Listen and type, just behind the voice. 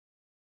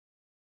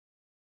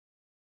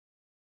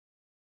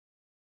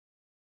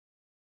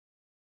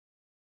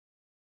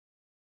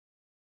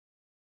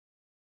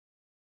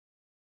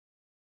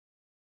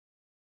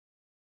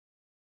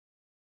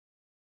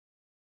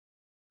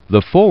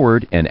The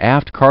forward and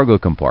aft cargo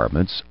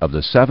compartments of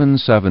the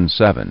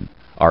 777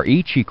 are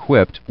each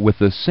equipped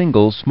with a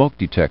single smoke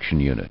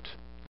detection unit.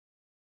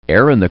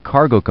 Air in the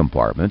cargo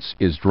compartments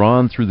is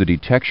drawn through the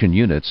detection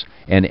units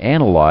and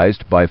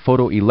analyzed by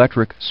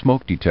photoelectric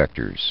smoke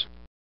detectors.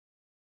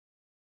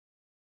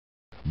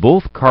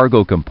 Both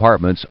cargo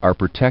compartments are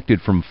protected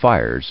from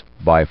fires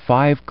by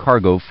 5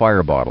 cargo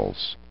fire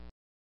bottles.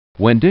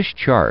 When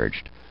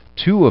discharged,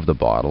 2 of the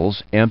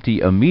bottles empty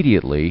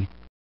immediately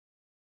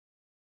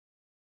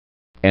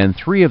and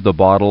 3 of the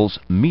bottles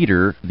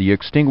meter the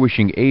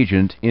extinguishing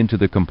agent into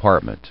the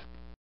compartment.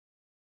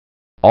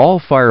 All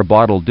fire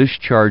bottle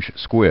discharge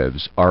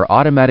squibs are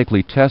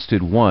automatically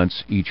tested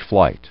once each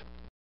flight.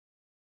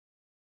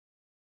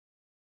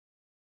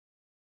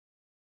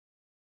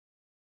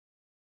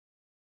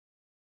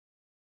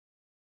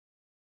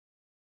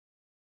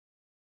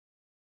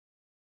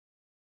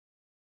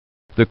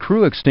 The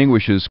crew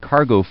extinguishes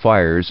cargo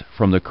fires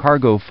from the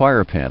cargo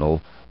fire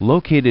panel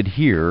located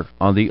here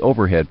on the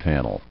overhead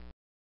panel.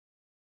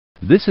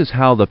 This is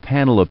how the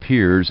panel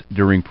appears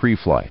during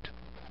pre-flight.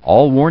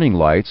 All warning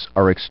lights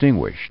are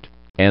extinguished,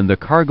 and the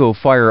cargo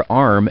fire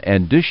arm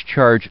and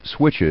discharge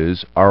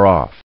switches are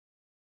off.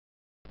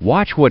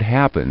 Watch what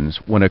happens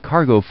when a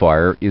cargo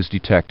fire is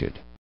detected.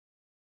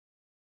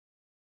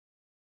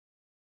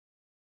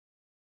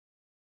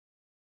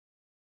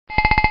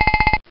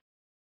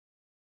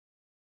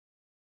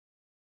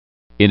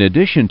 In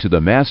addition to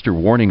the master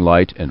warning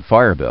light and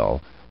fire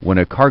bell, when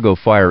a cargo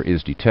fire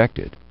is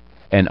detected,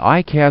 an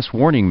ICAS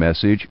warning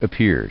message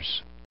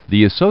appears.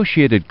 The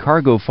associated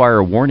cargo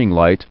fire warning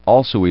light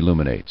also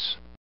illuminates.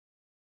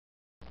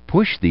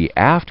 Push the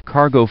aft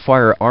cargo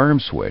fire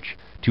arm switch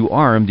to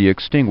arm the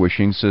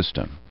extinguishing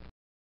system.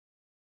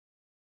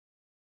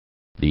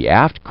 The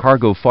aft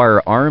cargo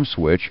fire arm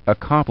switch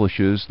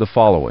accomplishes the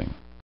following.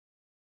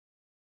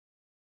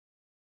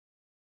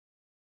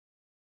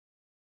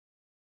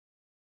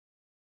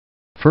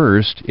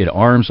 First, it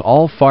arms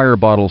all fire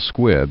bottle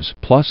squibs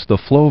plus the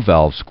flow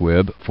valve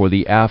squib for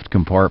the aft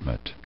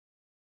compartment.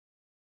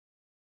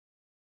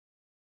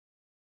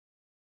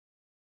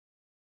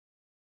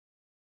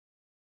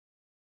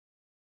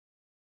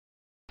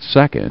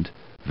 Second,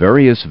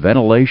 various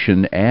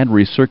ventilation and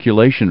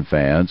recirculation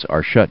fans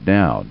are shut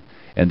down,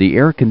 and the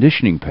air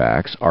conditioning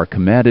packs are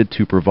commanded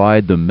to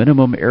provide the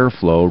minimum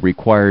airflow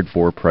required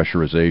for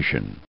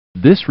pressurization.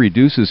 This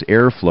reduces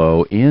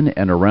airflow in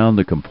and around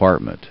the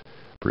compartment,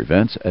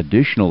 prevents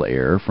additional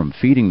air from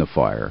feeding the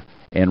fire,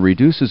 and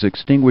reduces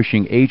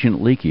extinguishing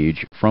agent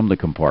leakage from the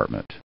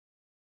compartment.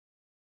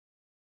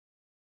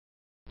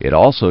 It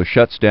also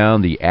shuts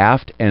down the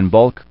aft and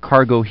bulk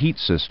cargo heat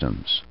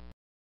systems.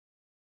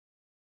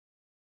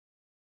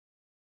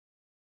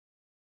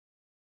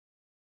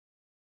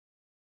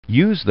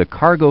 Use the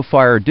cargo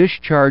fire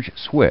discharge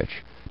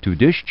switch to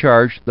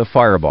discharge the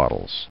fire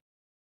bottles.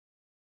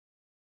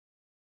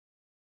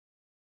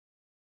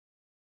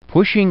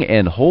 Pushing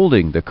and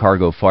holding the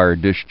cargo fire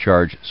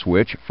discharge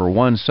switch for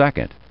 1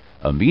 second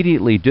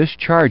immediately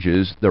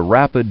discharges the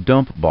rapid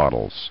dump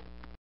bottles.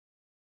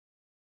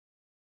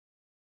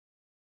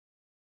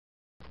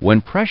 When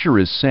pressure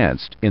is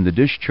sensed in the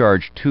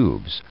discharge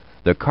tubes,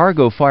 the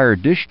cargo fire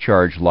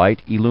discharge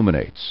light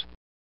illuminates.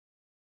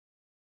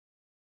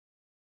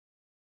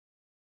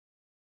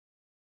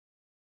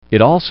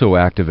 It also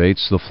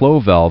activates the flow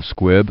valve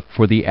squib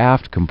for the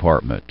aft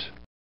compartment.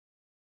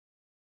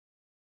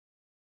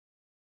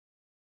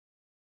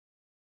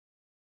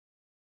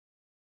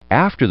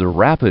 After the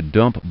rapid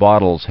dump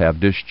bottles have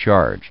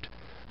discharged,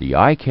 the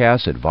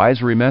ICAS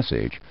advisory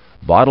message,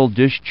 Bottle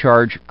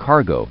Discharge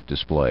Cargo,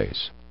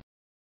 displays.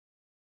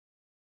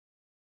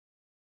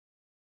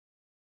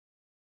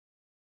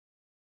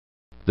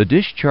 The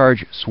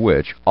discharge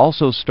switch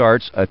also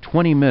starts a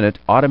 20-minute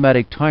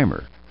automatic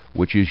timer,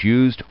 which is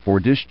used for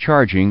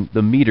discharging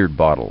the metered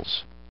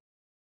bottles.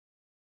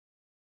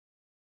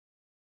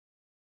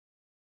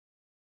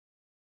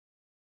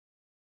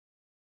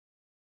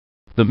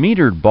 The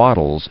metered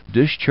bottles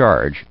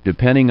discharge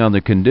depending on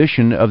the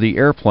condition of the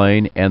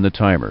airplane and the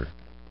timer.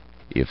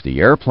 If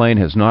the airplane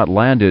has not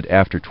landed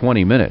after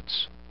 20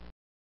 minutes,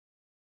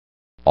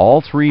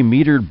 all 3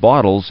 metered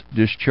bottles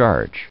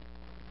discharge.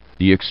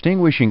 The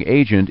extinguishing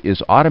agent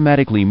is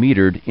automatically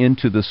metered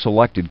into the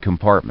selected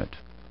compartment.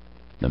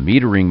 The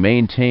metering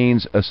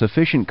maintains a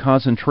sufficient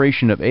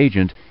concentration of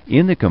agent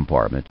in the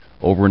compartment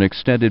over an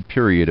extended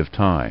period of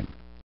time.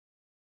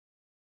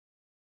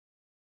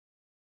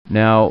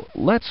 Now,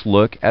 let's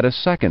look at a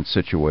second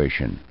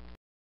situation.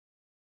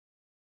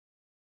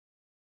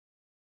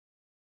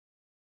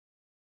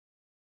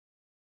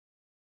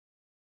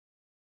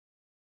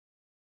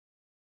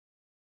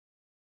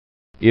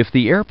 If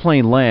the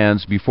airplane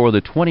lands before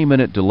the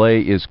 20-minute delay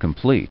is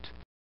complete,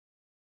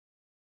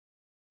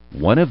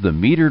 one of the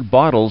metered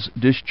bottles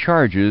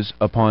discharges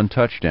upon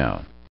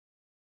touchdown.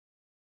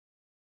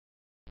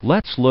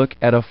 Let's look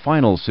at a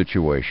final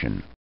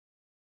situation.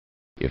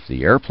 If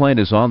the airplane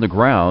is on the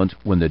ground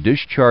when the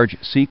discharge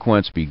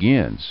sequence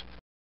begins,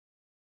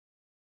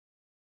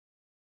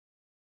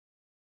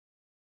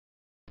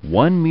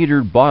 One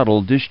metered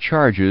bottle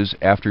discharges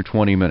after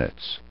 20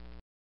 minutes.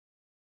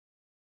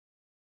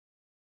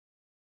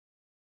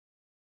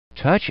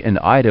 Touch an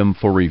item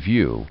for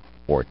review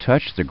or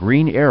touch the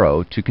green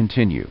arrow to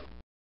continue.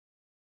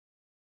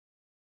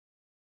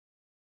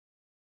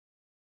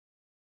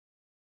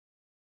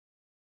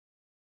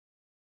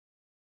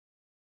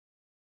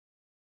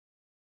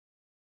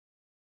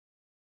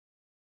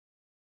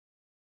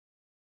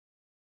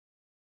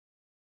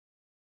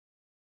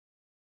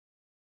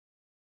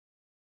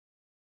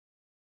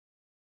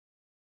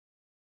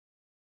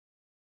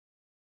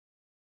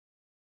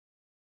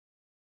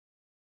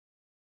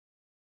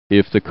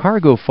 If the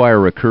cargo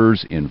fire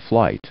occurs in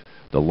flight,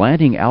 the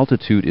landing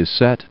altitude is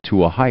set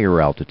to a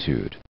higher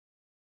altitude.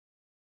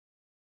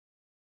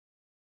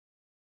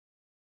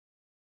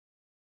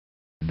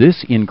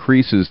 This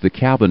increases the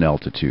cabin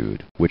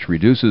altitude, which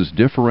reduces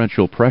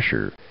differential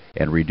pressure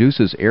and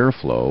reduces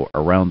airflow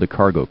around the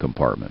cargo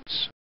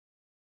compartments.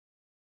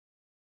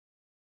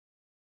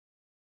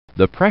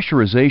 The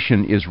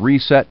pressurization is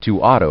reset to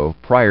auto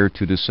prior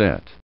to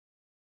descent.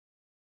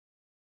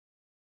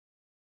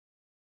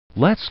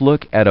 Let's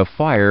look at a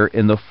fire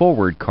in the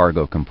forward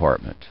cargo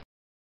compartment.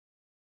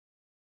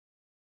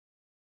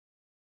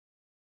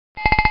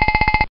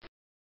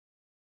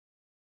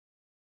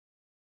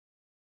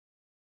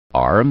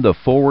 Arm the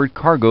forward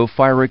cargo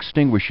fire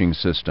extinguishing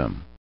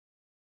system.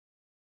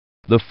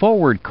 The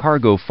forward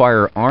cargo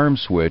fire arm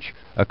switch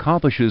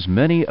accomplishes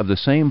many of the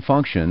same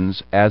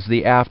functions as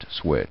the aft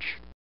switch.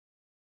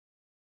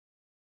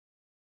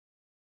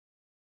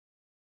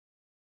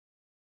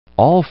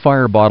 All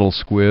fire bottle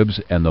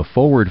squibs and the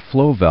forward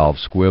flow valve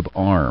squib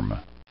arm.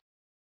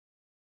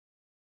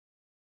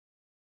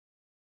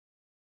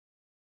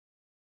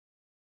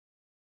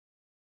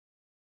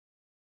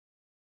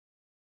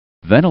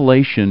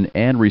 Ventilation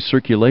and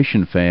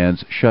recirculation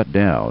fans shut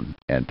down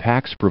and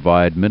packs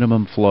provide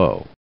minimum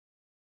flow.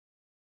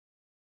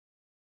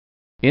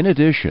 In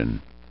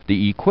addition,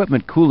 the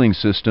equipment cooling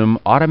system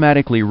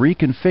automatically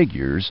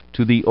reconfigures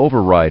to the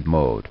override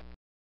mode.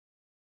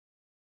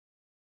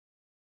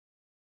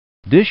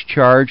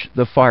 Discharge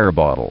the fire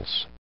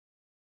bottles.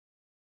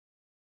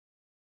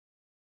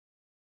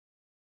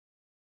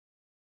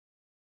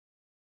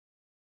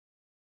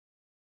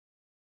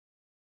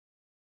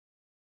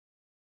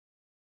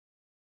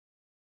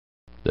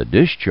 The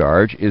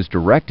discharge is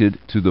directed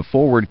to the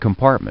forward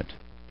compartment.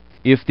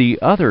 If the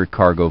other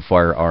cargo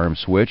fire arm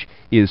switch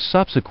is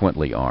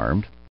subsequently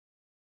armed,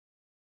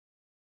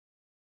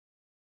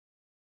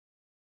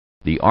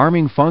 the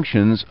arming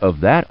functions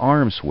of that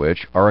arm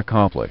switch are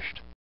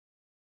accomplished.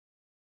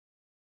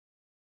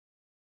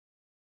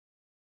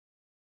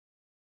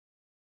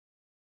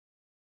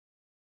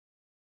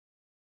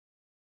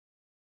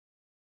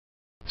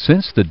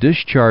 Since the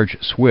discharge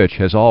switch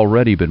has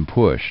already been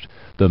pushed,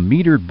 the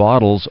metered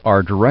bottles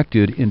are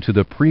directed into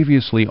the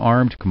previously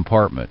armed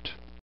compartment.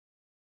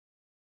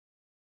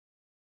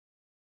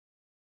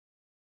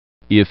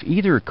 If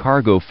either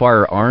cargo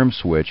fire arm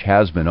switch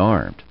has been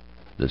armed,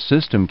 the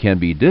system can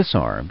be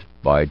disarmed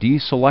by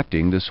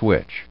deselecting the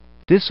switch.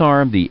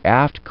 Disarm the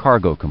aft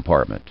cargo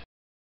compartment.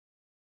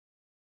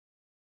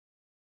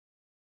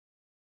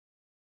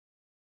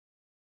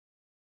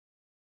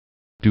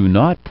 Do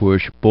not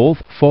push both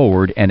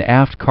forward and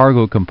aft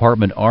cargo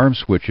compartment arm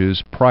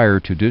switches prior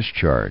to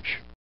discharge.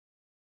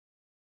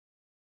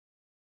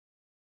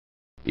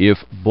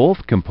 If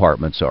both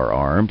compartments are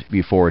armed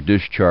before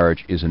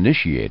discharge is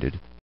initiated,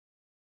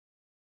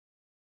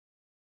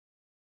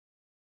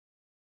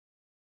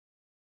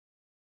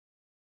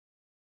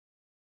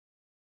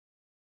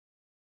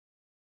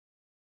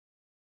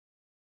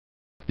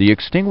 the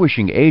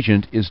extinguishing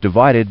agent is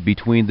divided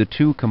between the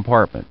two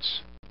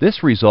compartments.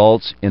 This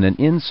results in an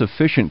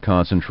insufficient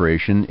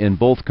concentration in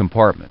both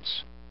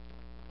compartments.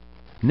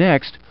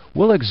 Next,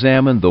 we'll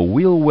examine the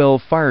wheel well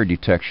fire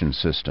detection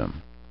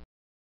system.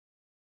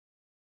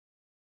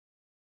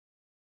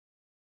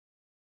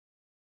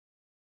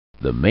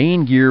 The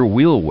main gear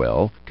wheel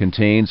well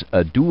contains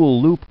a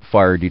dual loop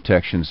fire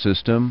detection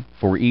system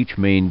for each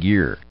main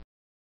gear.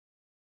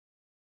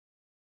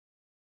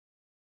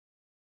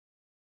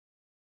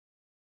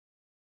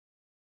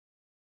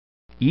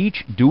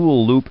 Each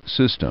dual loop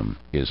system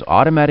is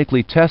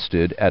automatically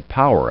tested at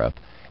power-up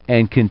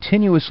and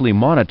continuously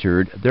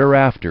monitored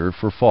thereafter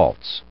for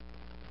faults.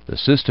 The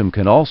system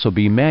can also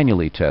be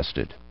manually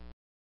tested.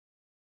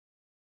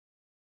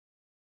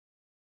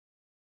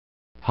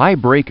 High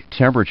brake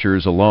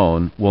temperatures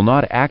alone will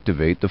not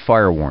activate the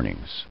fire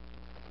warnings.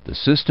 The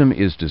system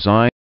is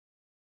designed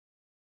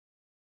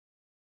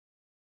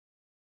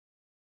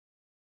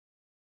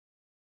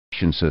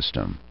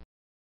system.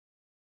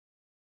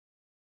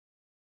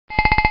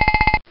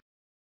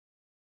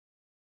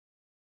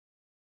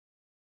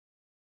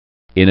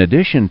 In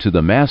addition to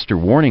the master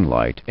warning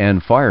light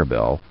and fire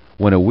bell,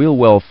 when a wheel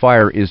well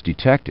fire is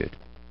detected,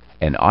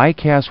 an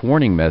ICAS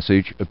warning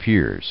message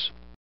appears.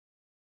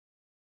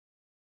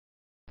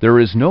 There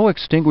is no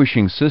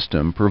extinguishing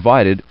system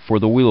provided for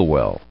the wheel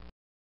well.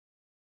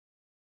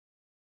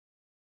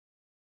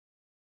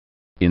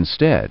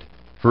 Instead,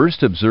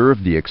 First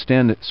observe the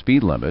extend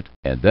speed limit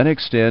and then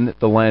extend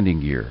the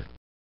landing gear.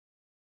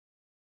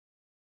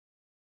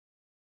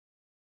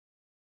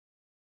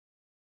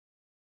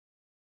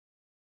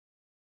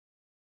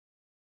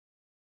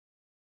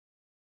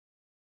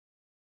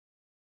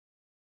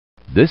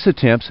 This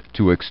attempts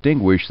to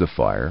extinguish the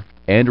fire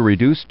and to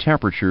reduce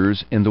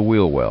temperatures in the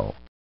wheel well.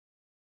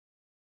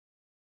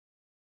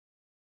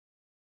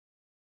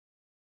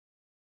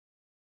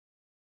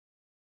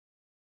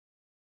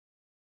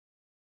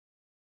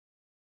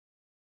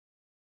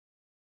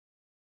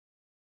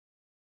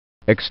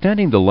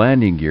 Extending the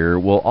landing gear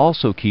will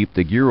also keep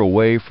the gear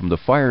away from the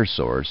fire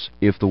source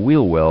if the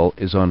wheel well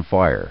is on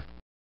fire.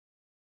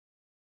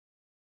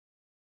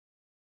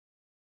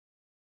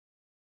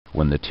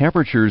 When the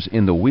temperatures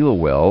in the wheel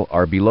well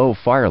are below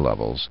fire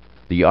levels,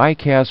 the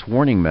ICAS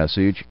warning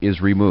message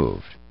is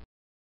removed.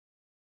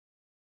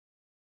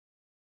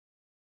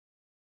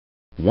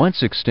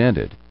 Once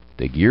extended,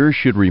 the gear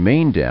should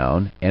remain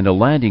down and a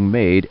landing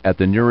made at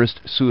the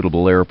nearest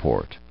suitable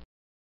airport.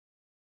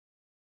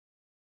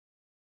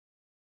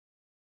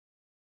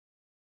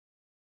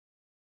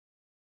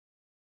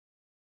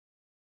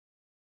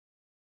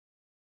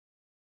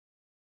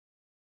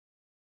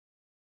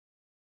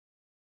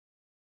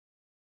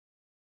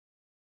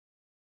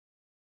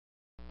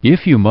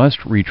 If you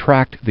must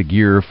retract the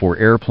gear for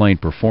airplane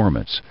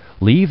performance,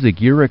 leave the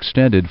gear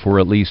extended for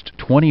at least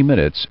 20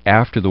 minutes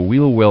after the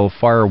wheel well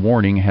fire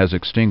warning has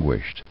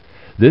extinguished.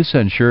 This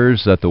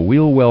ensures that the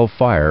wheel well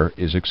fire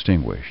is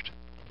extinguished.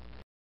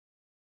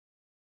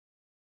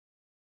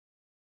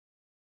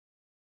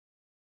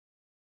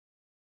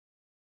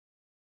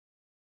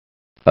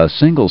 A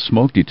single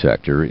smoke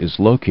detector is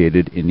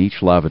located in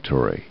each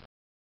lavatory.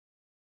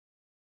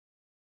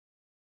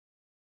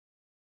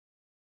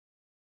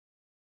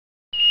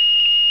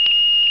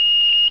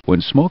 When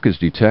smoke is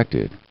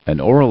detected, an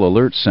oral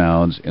alert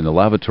sounds in the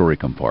lavatory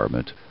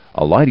compartment,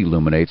 a light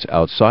illuminates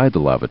outside the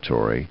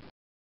lavatory,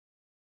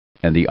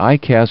 and the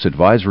ICAS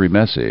advisory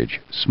message,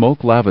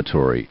 Smoke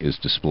Lavatory, is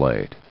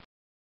displayed.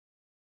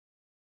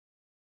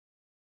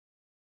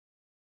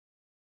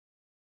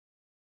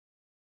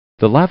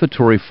 The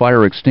lavatory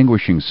fire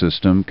extinguishing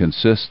system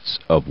consists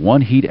of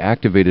one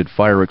heat-activated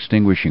fire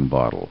extinguishing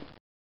bottle.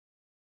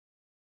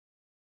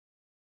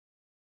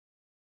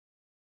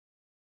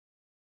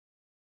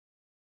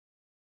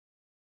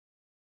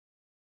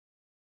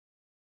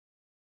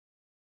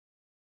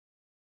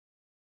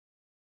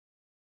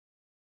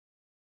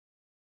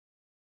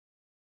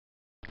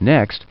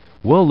 Next,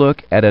 we'll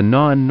look at a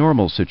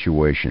non-normal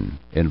situation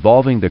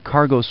involving the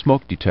cargo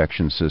smoke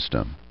detection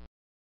system.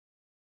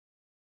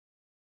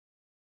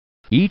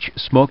 Each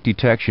smoke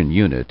detection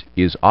unit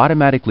is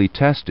automatically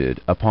tested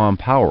upon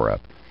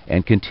power-up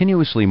and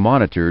continuously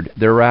monitored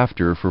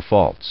thereafter for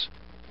faults.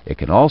 It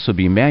can also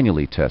be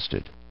manually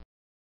tested.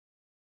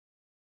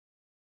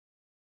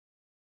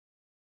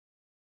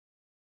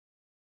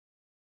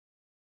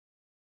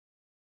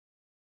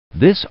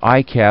 This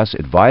ICAS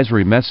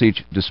advisory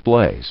message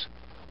displays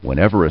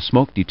whenever a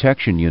smoke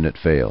detection unit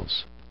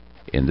fails.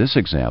 In this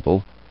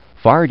example,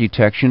 fire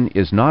detection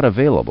is not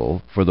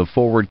available for the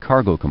forward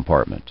cargo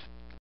compartment.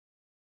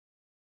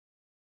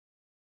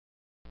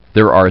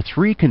 There are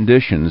three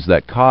conditions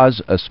that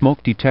cause a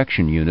smoke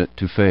detection unit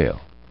to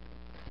fail.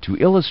 To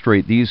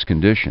illustrate these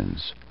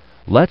conditions,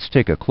 let's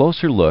take a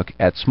closer look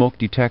at smoke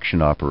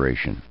detection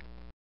operation.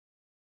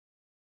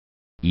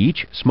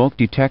 Each smoke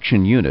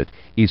detection unit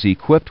is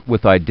equipped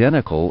with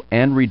identical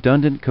and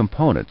redundant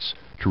components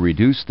to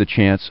reduce the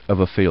chance of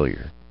a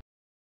failure.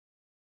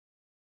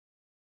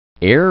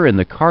 Air in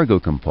the cargo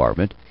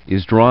compartment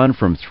is drawn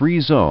from 3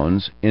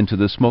 zones into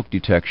the smoke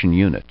detection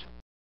unit.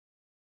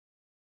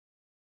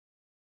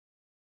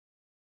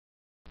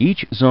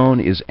 Each zone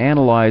is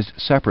analyzed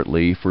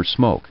separately for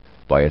smoke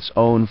by its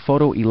own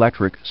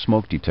photoelectric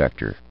smoke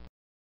detector.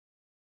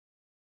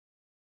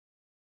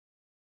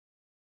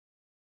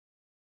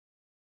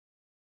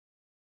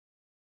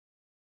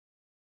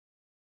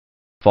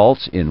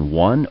 Faults in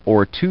 1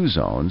 or 2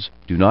 zones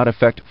do not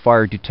affect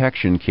fire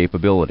detection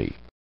capability.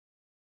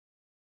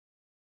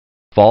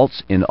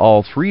 Faults in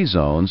all 3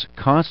 zones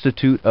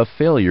constitute a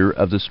failure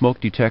of the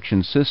smoke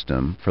detection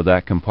system for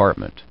that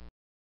compartment.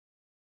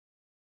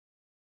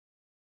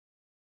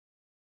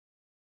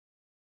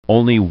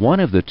 Only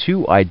one of the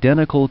 2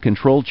 identical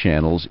control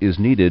channels is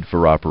needed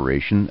for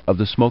operation of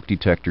the smoke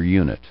detector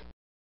unit.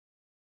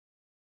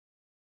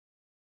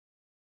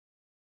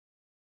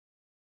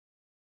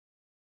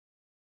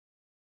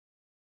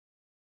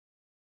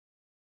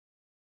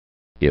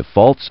 If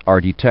faults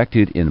are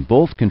detected in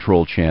both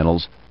control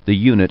channels, the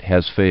unit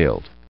has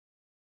failed.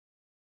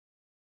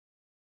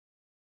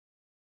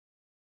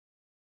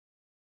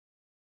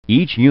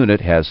 Each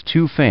unit has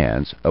 2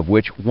 fans, of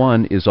which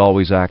one is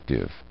always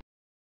active.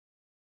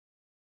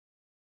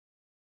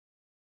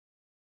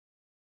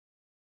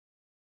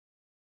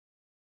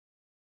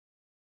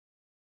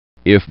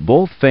 If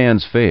both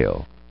fans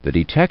fail, the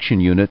detection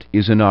unit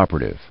is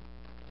inoperative.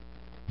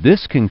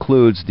 This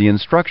concludes the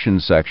instruction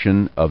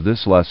section of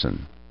this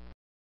lesson.